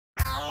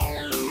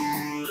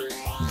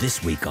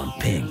This week on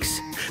Pinks,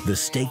 the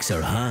stakes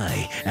are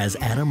high as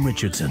Adam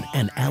Richardson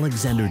and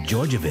Alex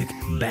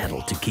Djordjevic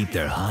battle to keep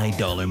their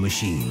high-dollar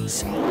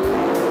machines. We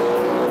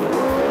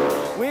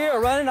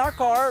are running our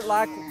car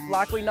like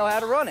we know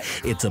how to run it.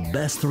 It's a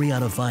best 3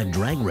 out of 5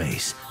 drag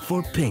race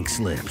for pink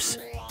slips.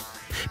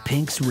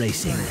 Pinks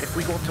Racing. If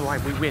we go up to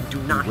line, we win.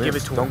 Do not give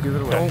it to them. Don't give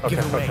it away. Don't give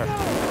it away.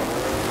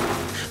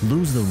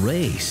 Lose the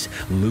race,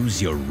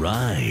 lose your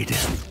ride.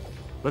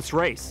 Let's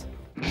race.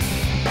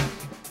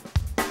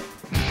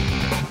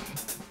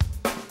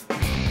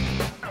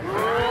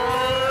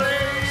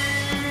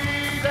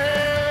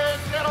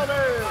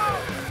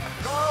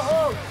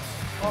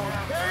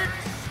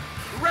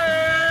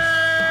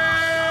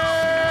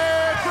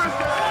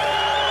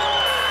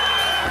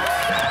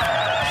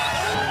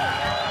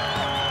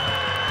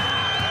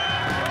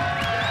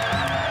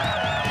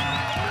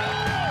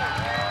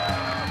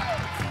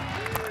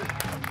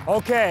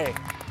 Okay,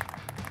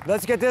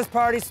 let's get this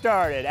party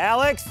started.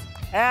 Alex,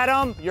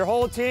 Adam, your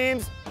whole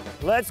teams,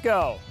 let's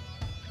go.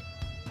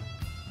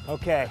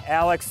 Okay,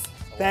 Alex,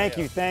 thank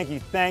you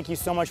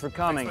so much for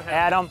coming.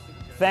 Adam,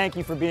 thank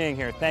you for being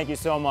here. Thank you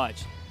so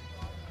much.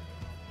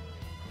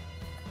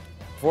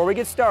 Before we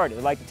get started,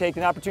 I'd like to take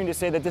an opportunity to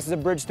say that this is a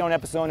Bridgestone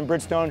episode, and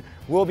Bridgestone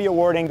will be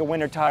awarding the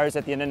winter tires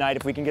at the end of the night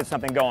if we can get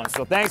something going.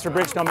 So thanks for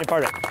Bridgestone being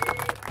part of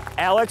it.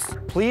 Alex,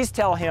 please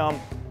tell him,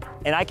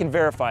 and I can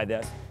verify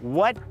this,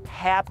 what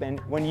happened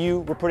when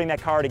you were putting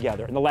that car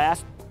together in the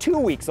last 2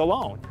 weeks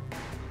alone?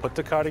 Put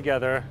the car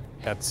together,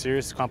 had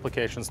serious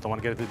complications, don't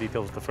want to get into the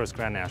details of the first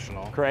Grand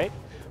National. Great.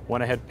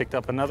 Went ahead, picked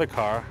up another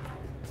car,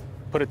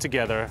 put it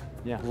together.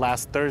 Yeah.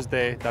 Last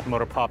Thursday, that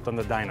motor popped on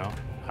the dyno.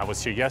 I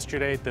was here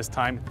yesterday, this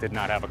time, did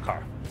not have a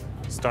car.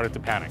 Started to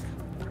panic.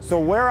 So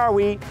where are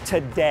we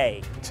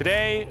today?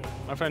 Today,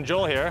 my friend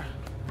Joel here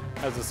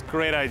has this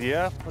great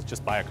idea. Let's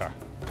just buy a car.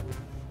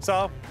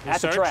 So, we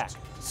At the track.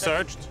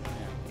 searched,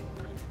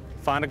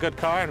 find a good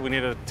car, and we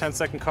need a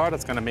 10-second car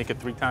that's gonna make it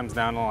 3 times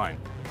down the line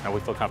that we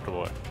feel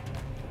comfortable with.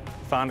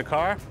 Found a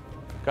car,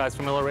 guys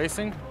from Miller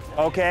Racing.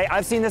 Okay,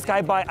 I've seen this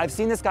guy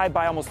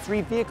buy almost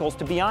 3 vehicles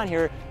to be on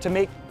here to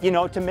make,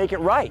 to make it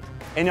right.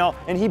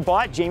 And he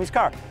bought Jamie's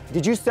car.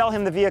 Did you sell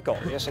him the vehicle?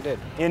 Yes, I did.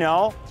 Did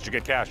you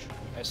get cash?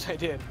 Yes, I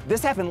did.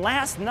 This happened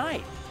last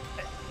night.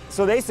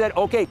 So they said,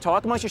 okay,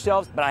 talk amongst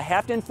yourselves, but I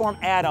have to inform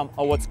Adam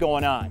of what's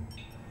going on.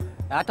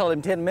 I told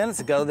him 10 minutes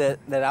ago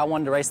that I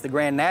wanted to race the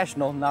Grand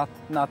National, not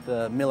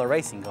the Miller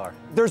Racing car.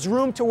 There's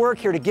room to work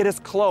here to get us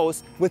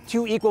close with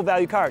 2 equal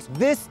value cars.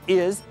 This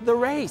is the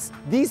race.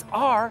 These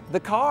are the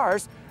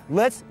cars.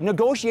 Let's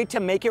negotiate to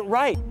make it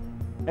right.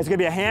 It's gonna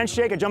be a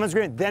handshake, a gentleman's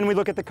agreement, then we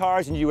look at the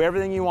cars and you do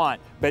everything you want.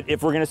 But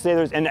if we're gonna say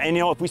there's, and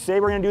if we say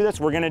we're gonna do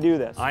this, we're gonna do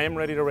this. I am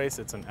ready to race.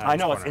 It's an Adam's I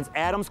know, corner. it's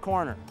Adam's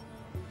corner.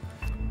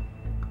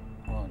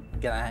 Well,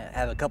 can I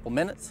have a couple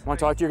minutes? Want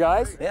to talk to your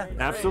guys? Yeah.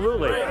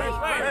 Absolutely. Race!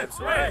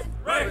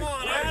 Come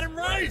on, Adam,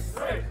 race!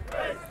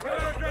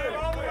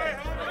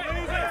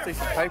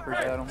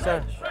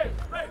 So,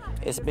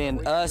 it's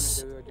been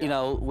us,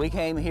 we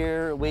came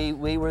here, we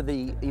were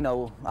the,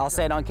 I'll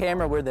say it on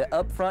camera, we're the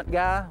upfront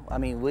guy. I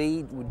mean,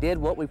 we did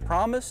what we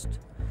promised.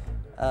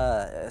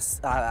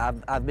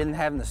 I've been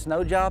having the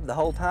snow job the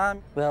whole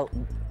time. Well,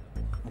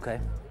 okay,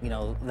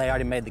 they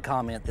already made the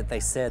comment that they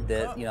said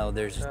that,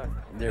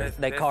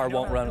 their car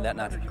won't run with that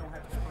nitrogen.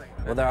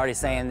 Well, they're already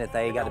saying that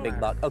they got a big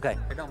buck. Okay,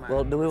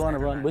 well, do we want to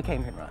run? We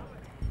came here to run.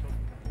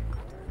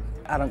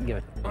 I don't give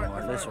it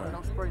anymore. Let's run.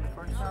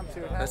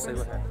 Let's see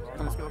what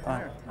happens. All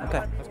right,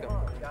 okay. Let's go.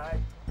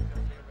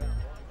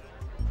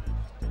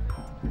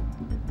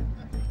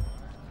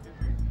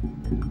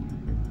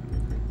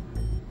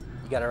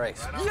 You got a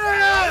race.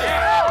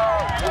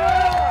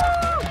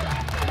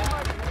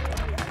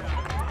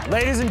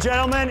 Ladies and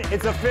gentlemen,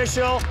 it's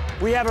official.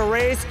 We have a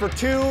race for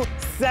 2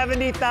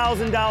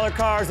 $70,000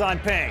 cars on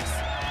Pinks.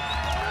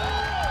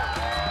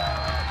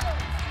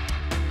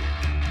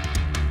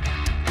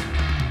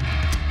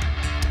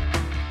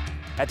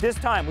 At this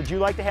time, would you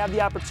like to have the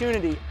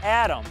opportunity,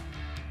 Adam,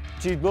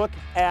 to look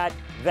at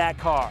that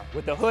car?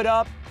 With the hood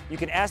up, you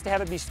can ask to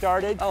have it be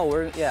started.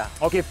 Oh, yeah.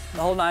 Okay.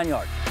 The whole 9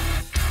 yards.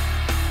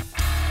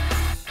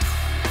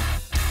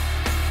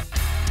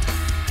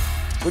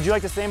 Would you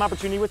like the same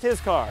opportunity with his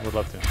car? Would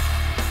love to.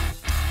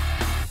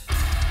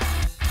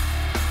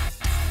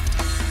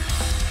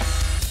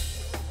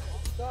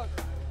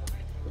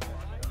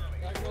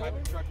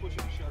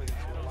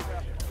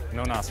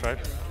 No NOS, right?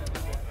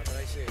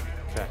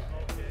 Okay.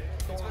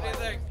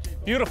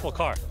 Beautiful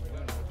car.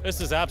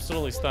 This is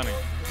absolutely stunning.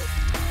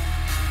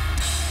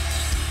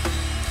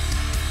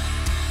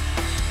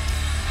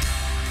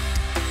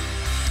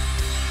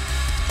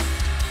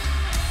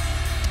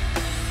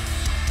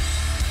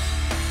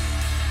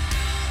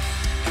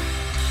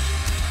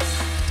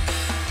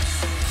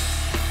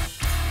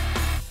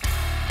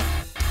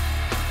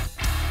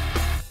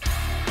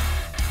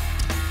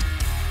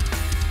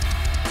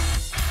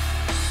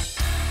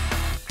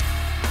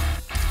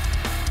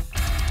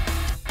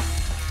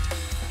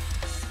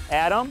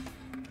 Adam,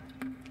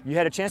 You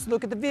had a chance to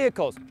look at the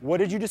vehicles. What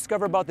did you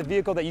discover about the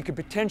vehicle that you could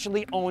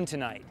potentially own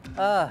tonight?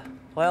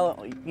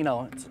 Well, you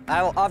know, it's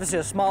obviously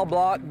a small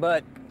block,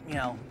 but, you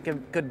know,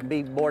 could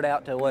be bored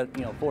out to what,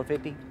 you know,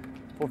 450,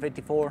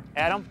 454.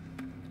 Adam,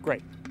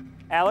 great.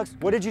 Alex,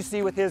 what did you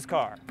see with his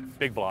car?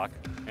 Big block,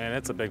 and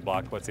it's a big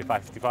block. What's it,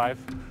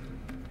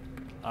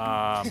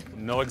 555?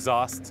 No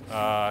exhaust,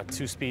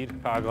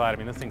 2-speed power glide. I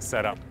mean, this thing's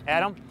set up.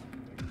 Adam,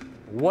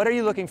 what are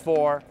you looking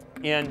for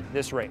in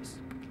this race?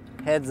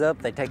 Heads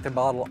up, they take their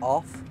bottle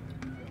off.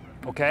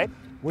 Okay.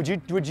 Would you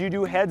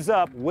do heads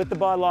up with the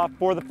bottle off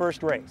for the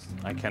first race?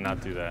 I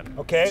cannot do that.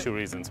 Okay. 2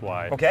 reasons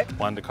why. Okay.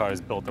 One, the car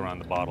is built around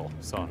the bottle,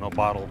 so no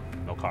bottle,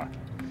 no car.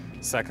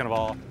 Second of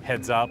all,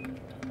 heads up.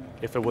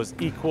 If it was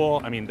equal,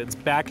 I mean, it's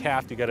back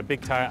half, you got a big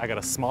tire, I got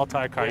a small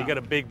tire car, you got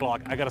a big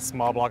block, I got a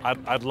small block.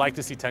 I'd like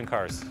to see 10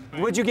 cars.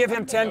 Would you give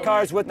him 10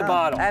 cars with the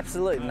bottle?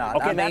 Absolutely not.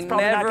 Okay, I that's mean,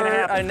 probably not gonna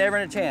happen. Never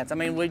in a chance. I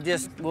mean,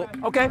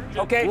 Okay.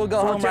 We'll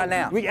go home right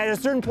now. At a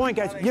certain point,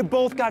 guys, you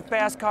both got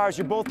fast cars,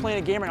 you're both playing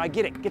a game right now. I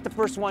get it, get the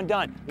first one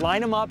done.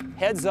 Line them up,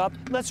 heads up,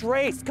 let's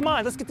race. Come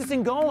on, let's get this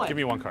thing going. Give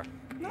me 1 car.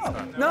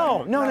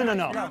 No.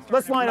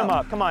 Let's line them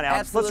up. Come on,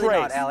 Alex, Absolutely let's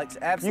race. not, Alex.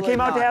 Absolutely You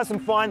came out to not. have some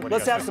fun,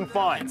 let's have some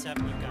fun.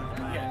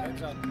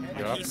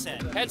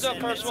 Heads up,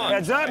 first one.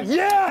 Heads up,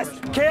 yes!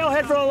 Kale,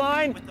 head for the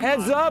line,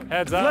 heads up,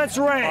 Heads up. let's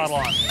race. Bottle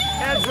on.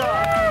 Heads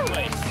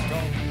up.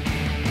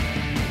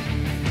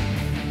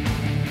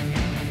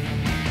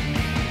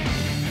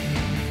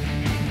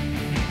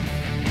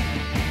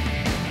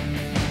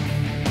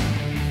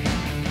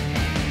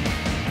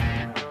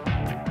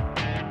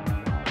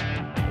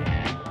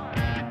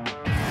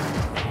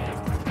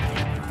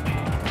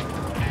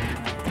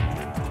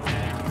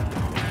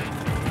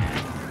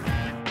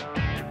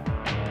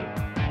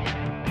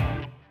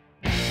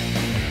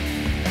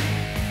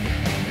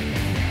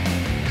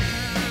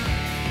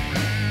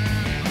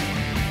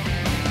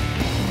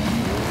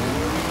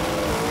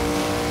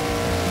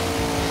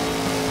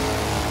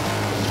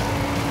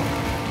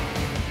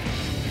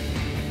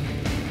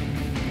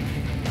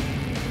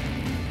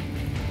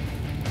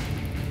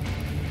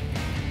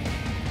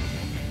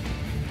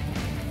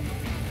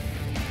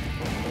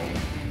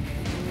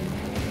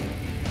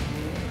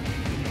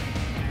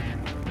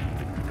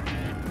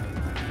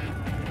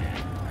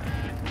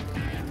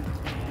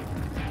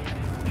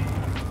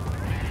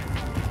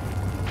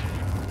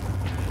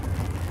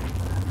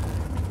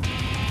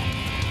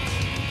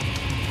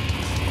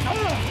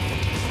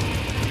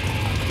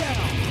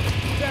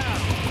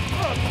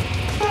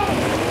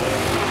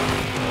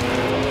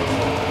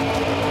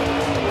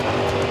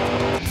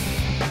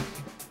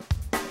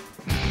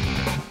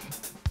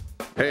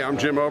 Hey, I'm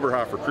Jim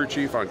Oberhofer, crew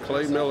chief on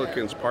Clay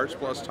Milliken's Parts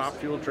Plus Top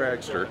Fuel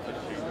Dragster,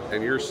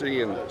 and you're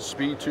seeing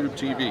POWERtube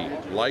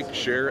TV. Like,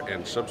 share,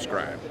 and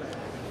subscribe.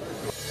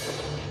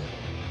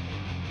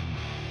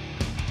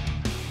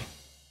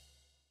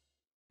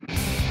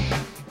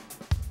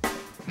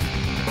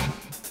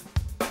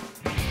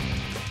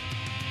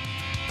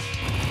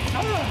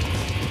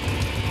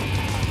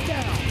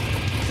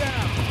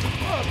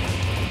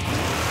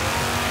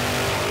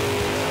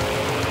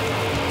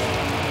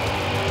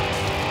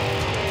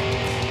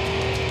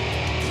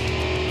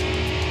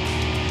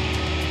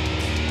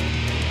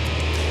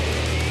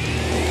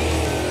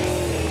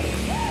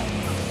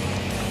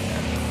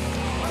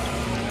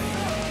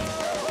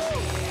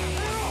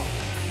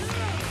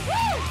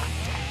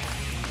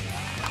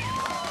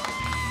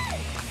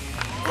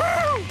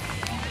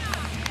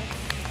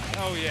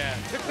 Oh, yeah.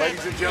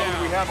 Ladies and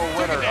gentlemen, we have a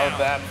winner of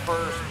that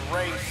first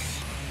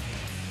race.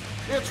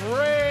 It's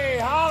Ray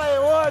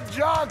Hollywood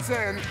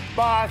Johnson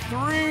by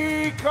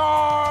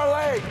 3-car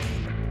lengths.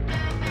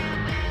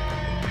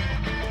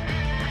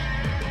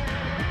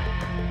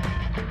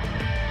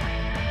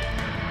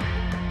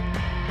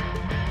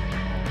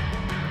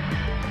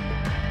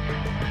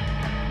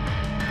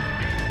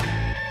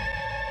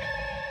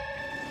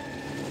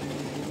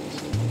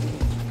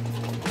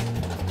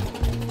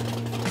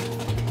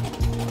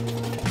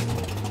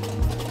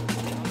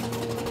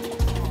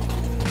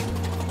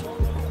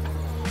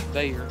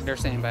 They're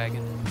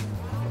sandbagging.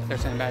 They're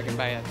sandbagging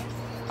bad.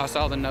 I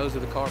saw the nose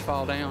of the car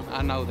fall down.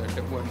 I know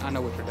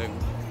what they're doing.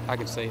 I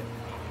can see it.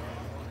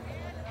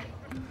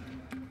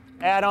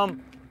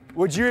 Adam,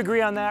 would you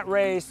agree on that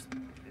race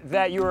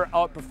that you were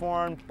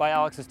outperformed by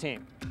Alex's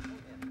team?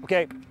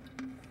 Okay,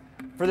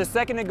 for the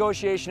second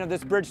negotiation of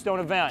this Bridgestone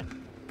event,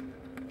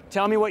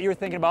 tell me what you were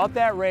thinking about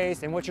that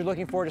race and what you're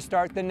looking for to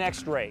start the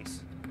next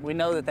race. We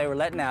know that they were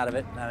letting out of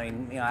it. I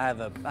mean, you know, I have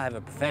a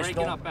professional.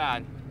 Breaking up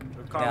bad.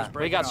 Yeah.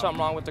 We got something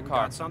wrong with the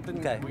car.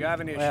 Okay. We have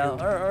an issue.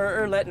 Well,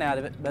 or letting out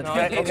of it. But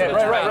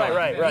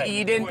Right.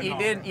 You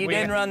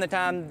didn't run the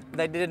time.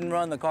 They didn't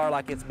run the car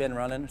like it's been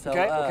running. So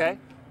Okay.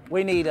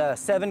 we need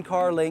 7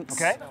 car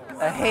lengths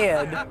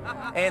ahead,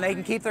 and they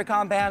can keep their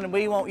compound, and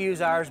we won't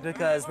use ours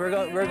because we're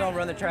going to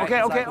run the track.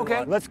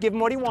 Okay. Let's give him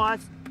what he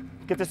wants.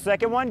 Get the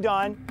second one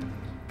done.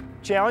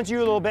 Challenge you a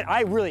little bit.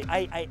 I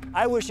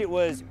wish it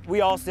was, we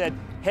all said,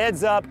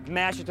 heads up,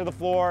 mash it to the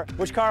floor.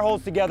 Which car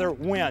holds together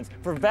wins.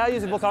 For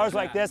valuable cars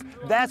like this,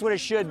 that's what it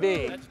should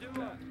be.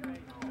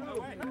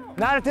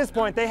 Not at this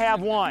point, they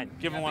have one.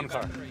 Give him 1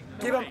 car.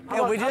 Keep him.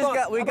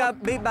 Yeah, we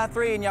got beat by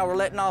 3 and y'all were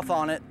letting off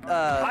on it.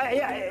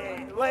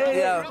 I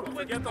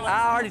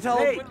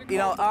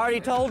already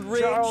told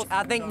Rich. Charles.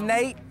 I think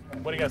Nate.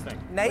 What do you guys think?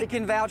 Nate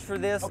can vouch for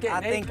this. Okay, I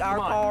Nate, think our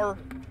come on. car.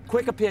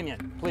 Quick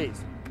opinion,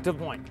 please. To the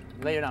point.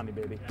 Lay it on me,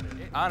 baby.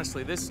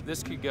 Honestly,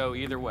 this could go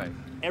either way.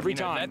 Every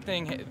time.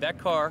 That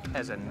car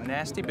has a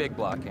nasty big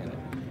block in it,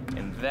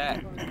 and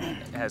that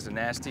has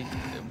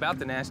about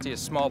the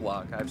nastiest small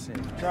block I've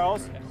seen.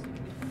 Charles?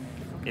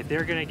 If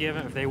they're gonna give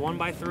him, if they won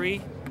by 3,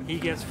 he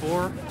gets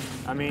 4.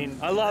 I mean,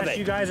 I love it.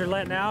 You guys are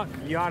letting out.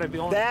 You ought to be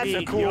only That's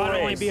a cool You ought to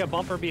only race. be a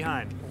bumper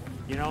behind.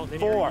 You know, then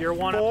 4. you're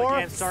one up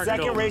against starting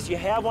Second over. race, you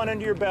have one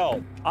under your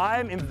belt.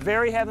 I'm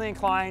very heavily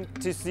inclined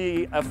to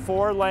see a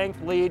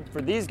 4-length lead for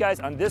these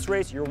guys on this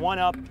race. You're 1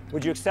 up.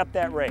 Would you accept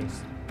that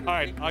race? All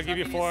right, I'll give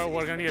you 4.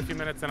 We're gonna need a few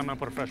minutes, then I'm gonna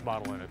put a fresh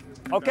bottle in it.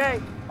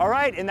 Okay, all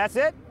right, and that's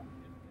it?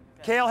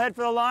 Kale, head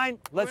for the line.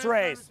 Let's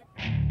race.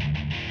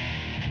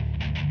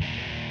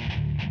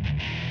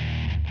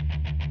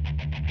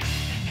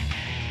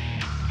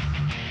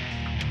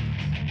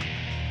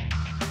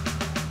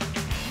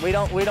 We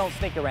don't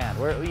sneak around.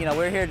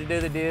 We're here to do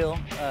the deal.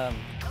 A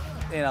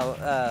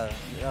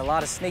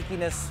lot of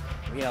sneakiness.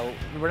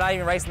 We're not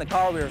even racing the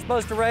car we were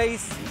supposed to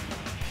race.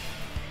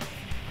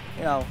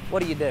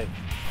 What do you do?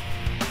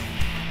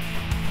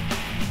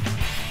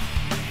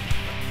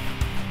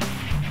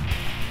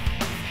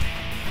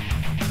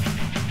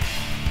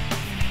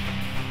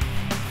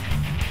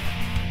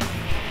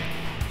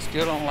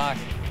 Still don't like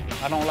it.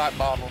 I don't like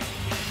bottles.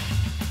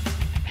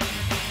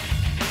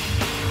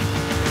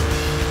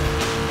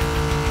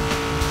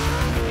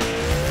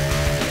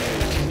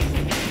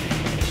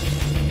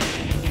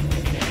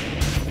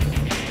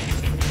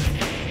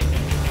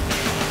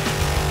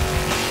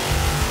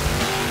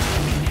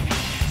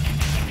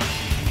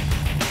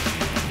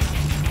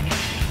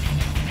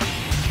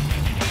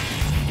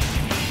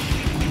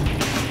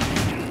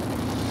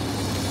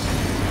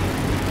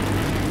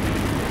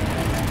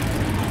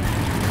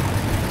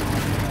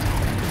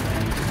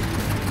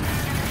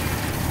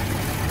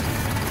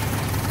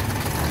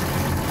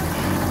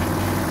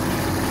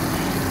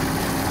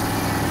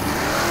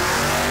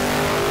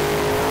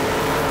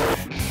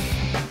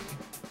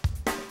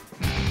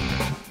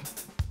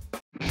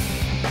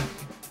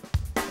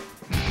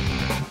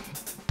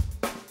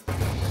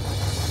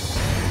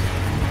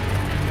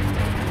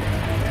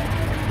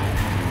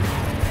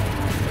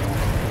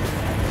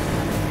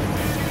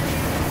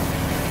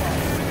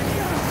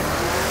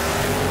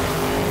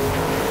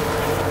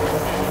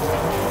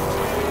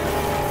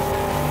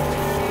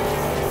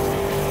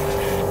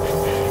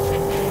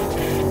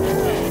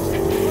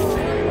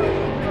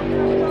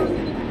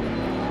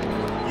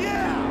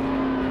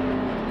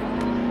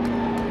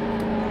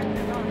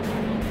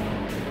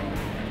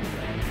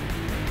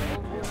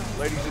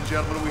 Ladies and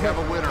gentlemen, we have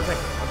a winner of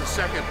the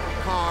second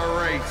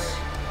car race.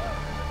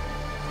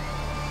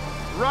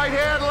 Right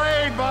hand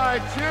lead by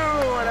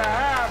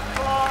 2.5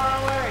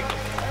 car lengths.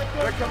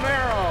 The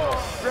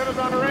Camaro, driven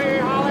by Ray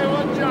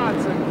Hollywood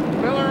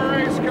Johnson, Miller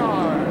Race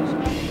Cars.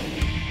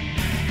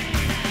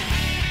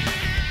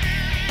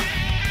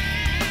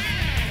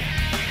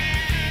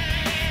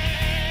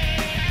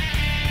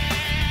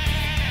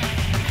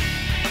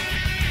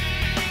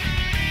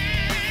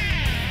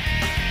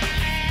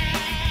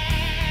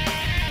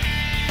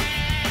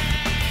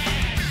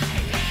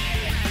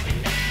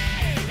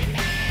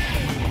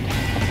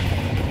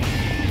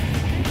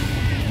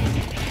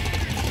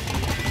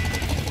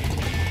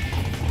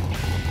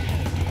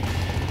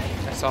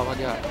 That's all I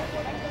got.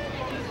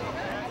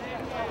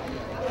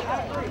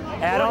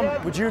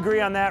 Adam, would you agree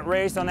on that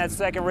race, on that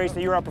second race,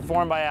 that you were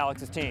outperformed by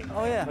Alex's team?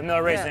 Oh, yeah. With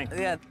Miller Racing?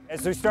 Yeah.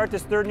 As we start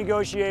this third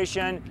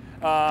negotiation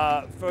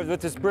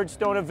with this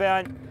Bridgestone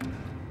event,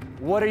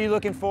 what are you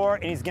looking for?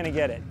 And he's going to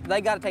get it.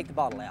 They got to take the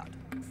bottle out.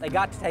 They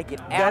got to take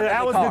it out That of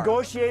the was car.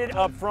 negotiated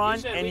up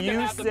front, and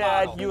you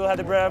said you will have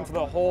the bread for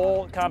the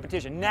whole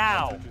competition.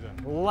 Now,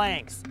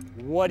 lengths,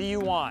 what do you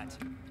want?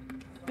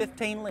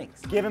 15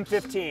 links. Give him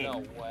 15.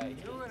 No way.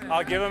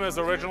 I'll give him his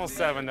original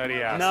 7 that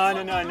he asked.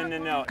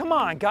 No. Come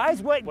on,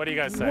 guys. What do you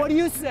guys say? What do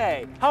you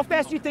say? How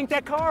fast do you think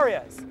that car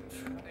is?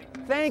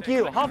 Thank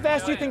you. How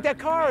fast do you think that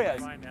car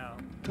is?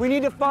 We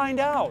need to find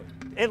out.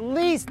 At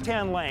least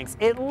 10 lengths.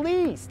 At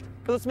least.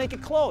 But let's make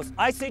it close.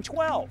 I say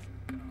 12.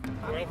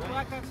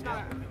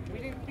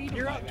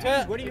 You're up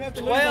 10. What do you have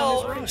to lose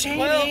on this race?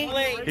 12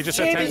 links. He just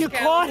said 10. You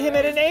caught him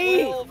at an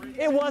 8.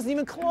 It wasn't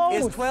even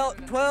close. It's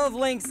 12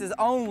 links is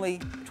only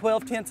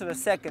 12/10 of a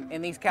second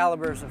in these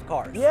calibers of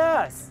cars.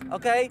 Yes.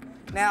 Okay?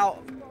 Now,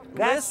 That's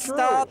let's true.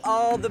 stop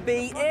all the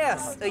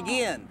BS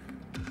again.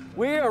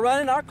 We are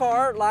running our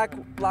car like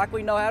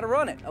we know how to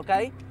run it,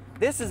 okay?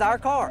 This is our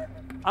car.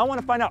 I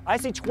want to find out. I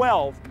say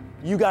 12.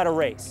 You got to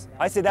race.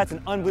 I say that's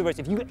an unbelievable race.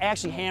 If you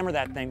actually hammer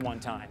that thing one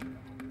time.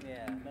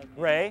 Yeah.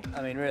 Ray?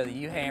 I mean, really,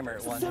 you hammer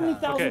it one time.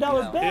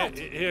 $70,000 bet.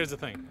 Here's the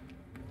thing.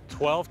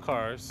 12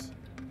 cars.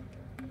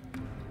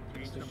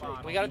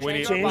 We got to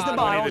Change change the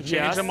bottle. We need to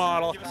change the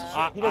model.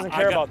 He doesn't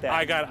care about that.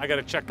 I got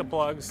to check the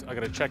plugs. I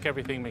got to check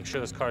everything, make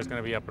sure this car is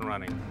going to be up and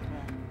running.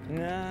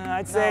 Nah,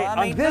 I'd say I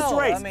mean, on this no,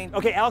 race. I mean-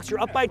 Okay, Alex, you're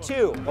up by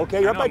 2.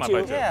 Okay, you're up by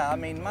 2. Yeah, I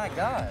mean, my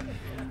God.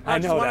 I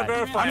know just want that. to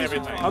verify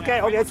everything.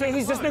 Okay, let's say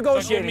he's just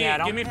negotiating,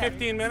 Adam. Give me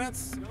 15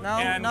 minutes. No,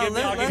 and no, give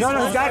me, I'll give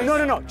No,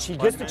 you no. She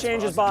gets to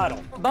change his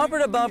bottle. Bumper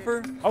to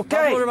bumper.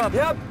 Okay. Bumper to bumper.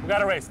 Yep. We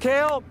got a race.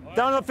 Kale,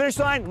 down to the finish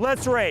line.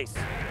 Let's race.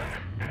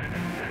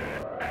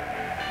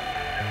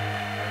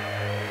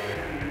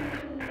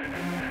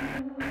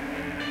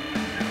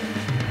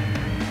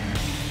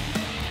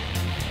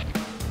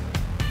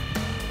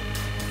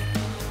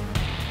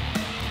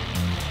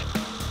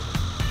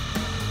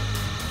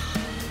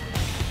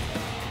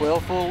 Well,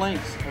 full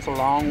lengths. That's a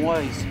long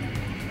ways.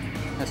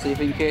 Let's see if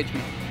he can catch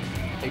me.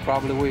 He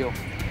probably will.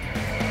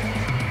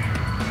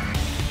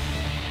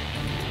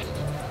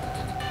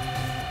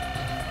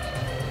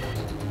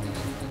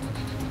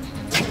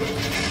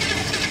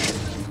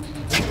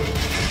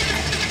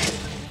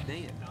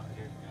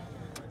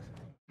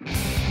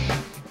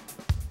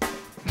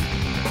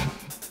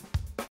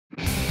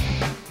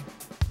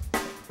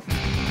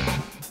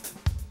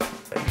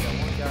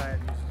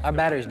 Our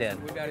battery's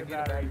dead. We gotta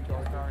get a battery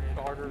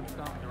starter or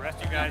something. The rest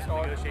of you guys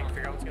negotiate and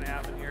figure out what's gonna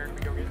happen here.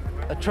 We go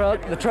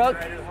get The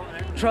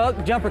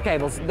truck, jumper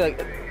cables. Are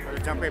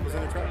the jump cables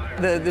in the truck?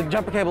 The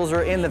jumper cables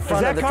are in the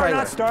front of the Is that car trailer.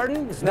 not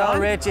starting? It's No, not?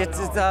 Rich,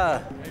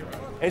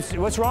 It's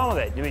what's wrong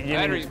with it? You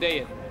Battery's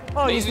dead.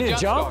 Oh, you Needs just need a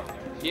jump? start.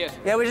 Yes.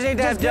 yeah, we just need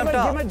to have Just give jumped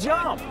off. him a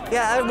jump.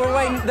 Yeah, we're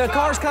waiting. The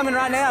car's coming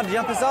right now to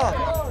jump us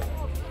off.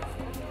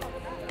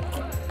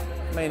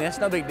 I mean, it's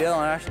no big deal.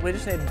 Actually, we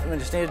just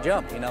need a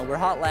jump. You know, we're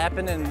hot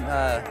lapping, and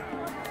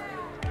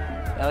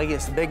it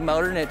gets the big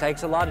motor, and it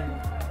takes a lot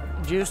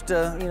of juice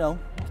to, you know,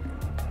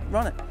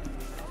 run it.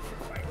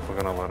 We're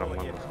gonna let him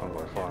run this one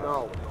by far.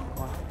 No.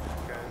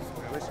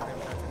 Listen,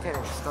 you can't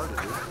even start it,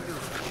 dude.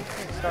 You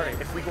can't start it.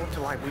 If we go up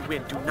to line, we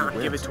win. Do not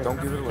give it to him.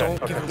 Don't give it away. Don't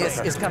give it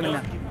away. It's coming now.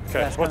 Okay,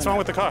 Yeah, it's what's coming wrong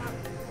with the car?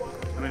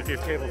 I mean, if you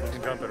have cables, we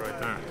can jump it right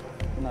there.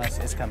 now. No,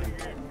 it's coming.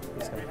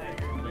 It's coming.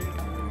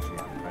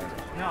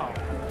 No.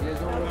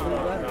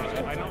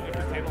 I know if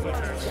the cables are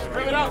there.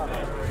 Bring it up.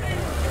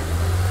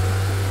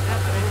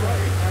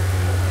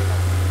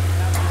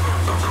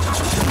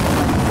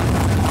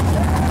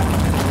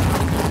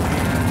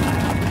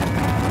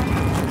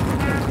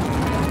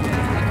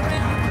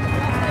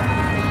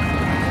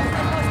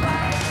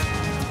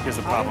 Here's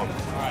the problem.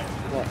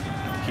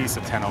 He's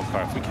a 10-0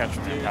 car. If we catch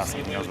him and pass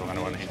something else, we're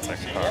gonna run an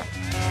 8-second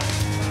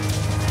car.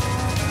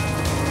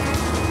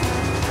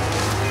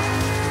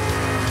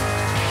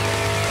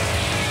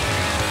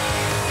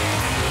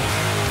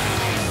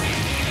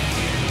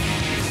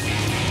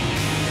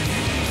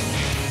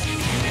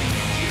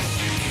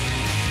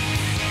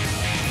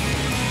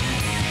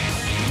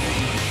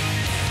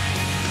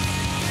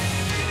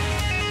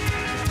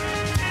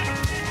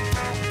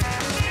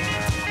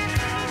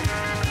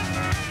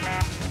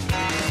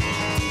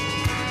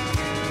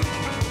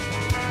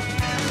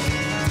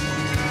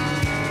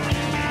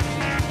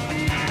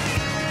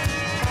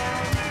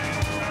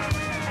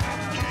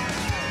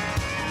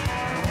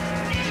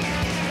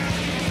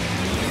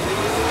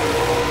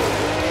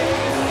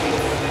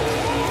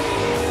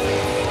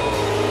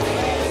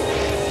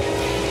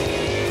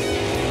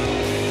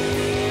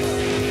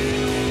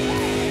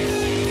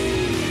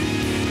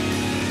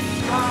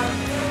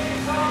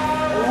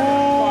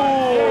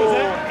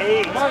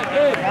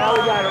 Now we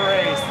got a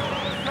race.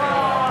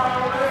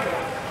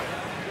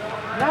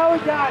 Now we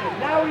got it.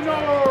 Now we know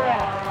where we're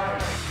at.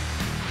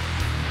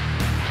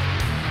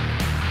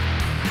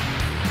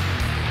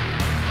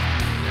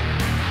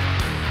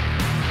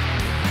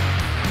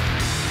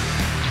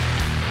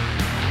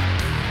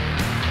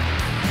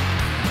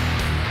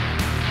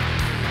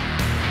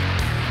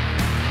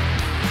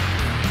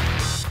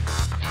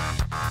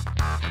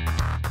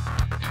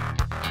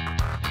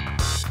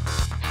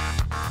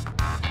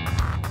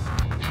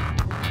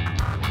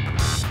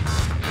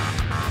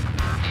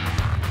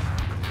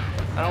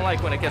 I don't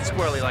like when it gets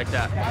squirrely like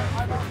that.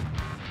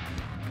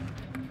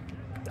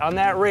 On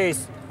that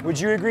race, would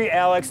you agree,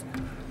 Alex,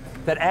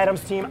 that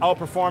Adam's team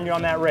outperformed you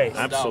on that race?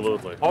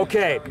 Absolutely.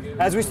 Okay,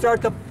 as we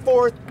start the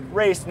 4th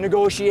race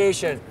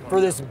negotiation for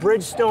this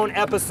Bridgestone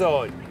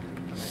episode,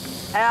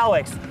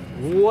 Alex,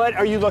 what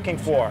are you looking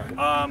for?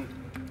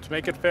 To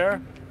make it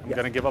fair, I'm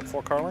gonna give up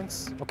 4 car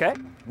lengths. Okay.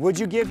 Would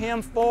you give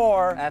him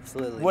 4?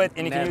 Absolutely. With,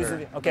 and he can Never.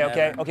 use it. Okay, okay,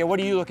 Never. okay. What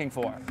are you looking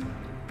for?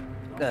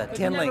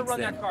 10 lengths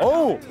then.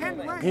 Oh,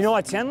 you know,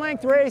 a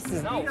 10-length race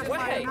is. No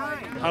way.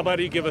 How about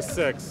you give us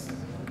 6?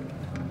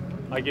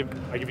 I give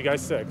you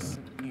guys 6.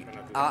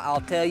 I'll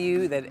tell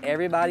you that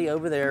everybody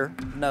over there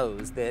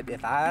knows that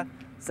if I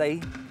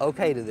say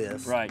okay to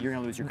this, Right, you're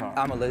gonna lose your car.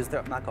 I'm gonna lose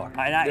my car.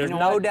 You There's know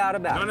no what? doubt Not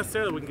about it.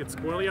 necessarily. We can get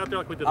squirrely out there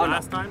like we did Oh, no.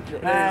 last time.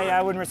 Yeah,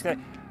 I wouldn't risk it.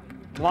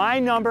 My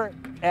number,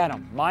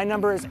 Adam, my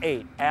number is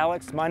 8.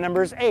 Alex, my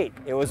number is 8.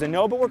 It was a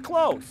no, but we're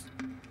close.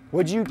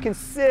 Would you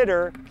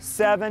consider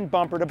 7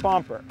 bumper to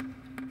bumper?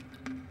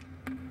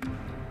 You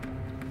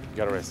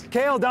gotta race.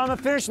 Kale, down the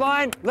finish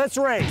line, let's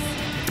race.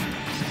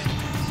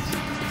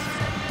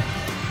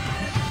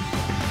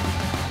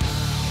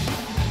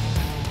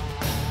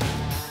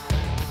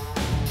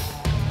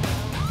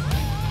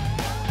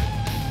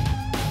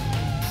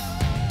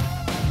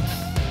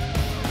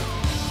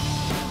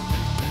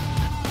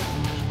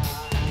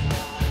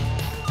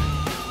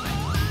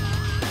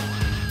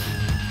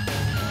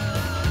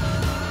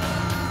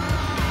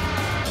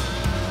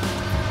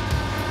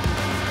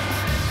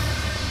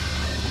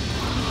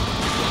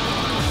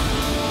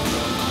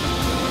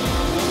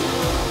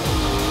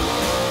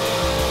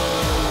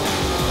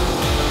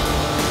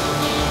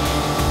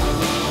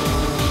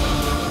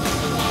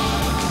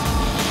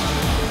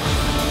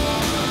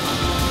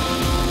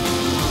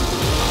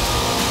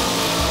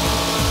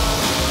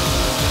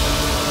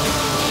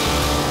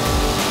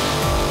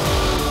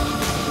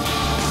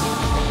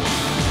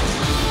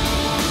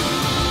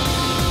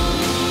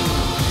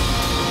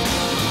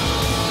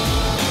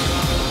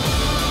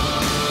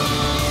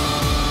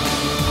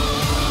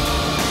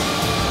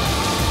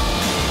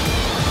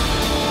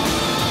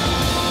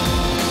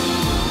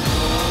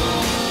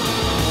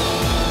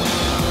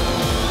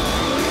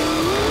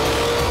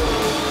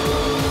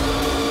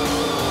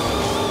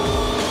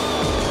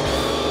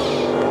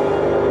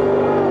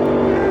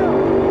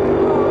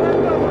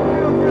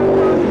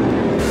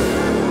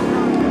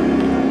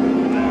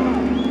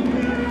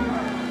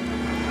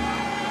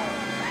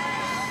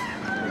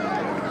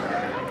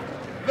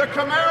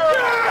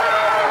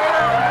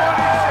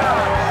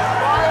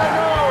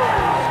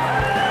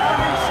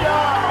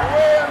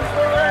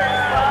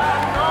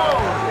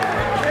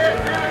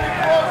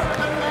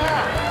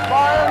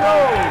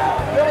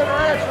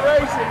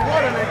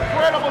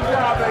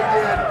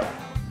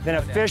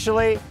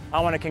 officially, I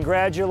want to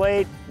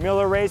congratulate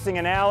Miller Racing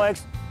and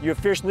Alex. You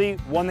officially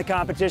won the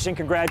competition.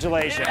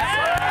 Congratulations.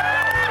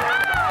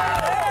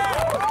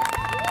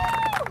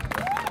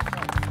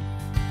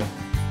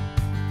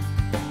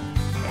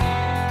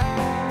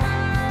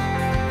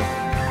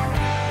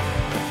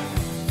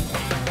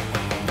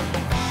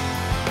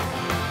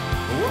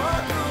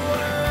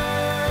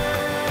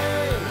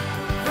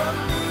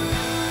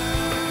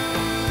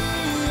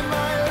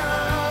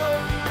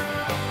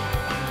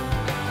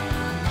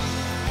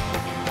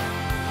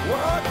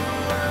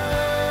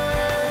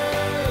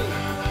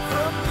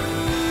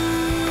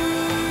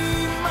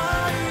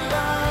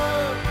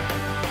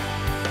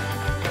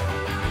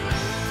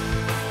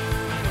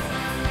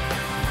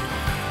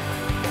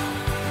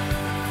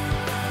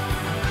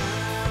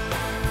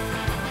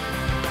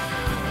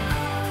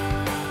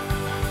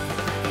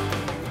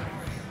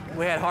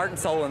 We had heart and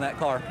soul in that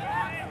car.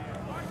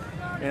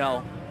 You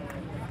know.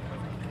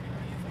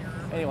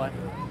 Anyway,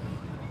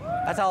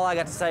 that's all I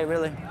got to say,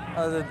 really.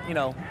 Other than, you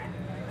know,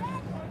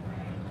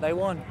 they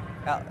won,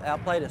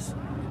 outplayed us.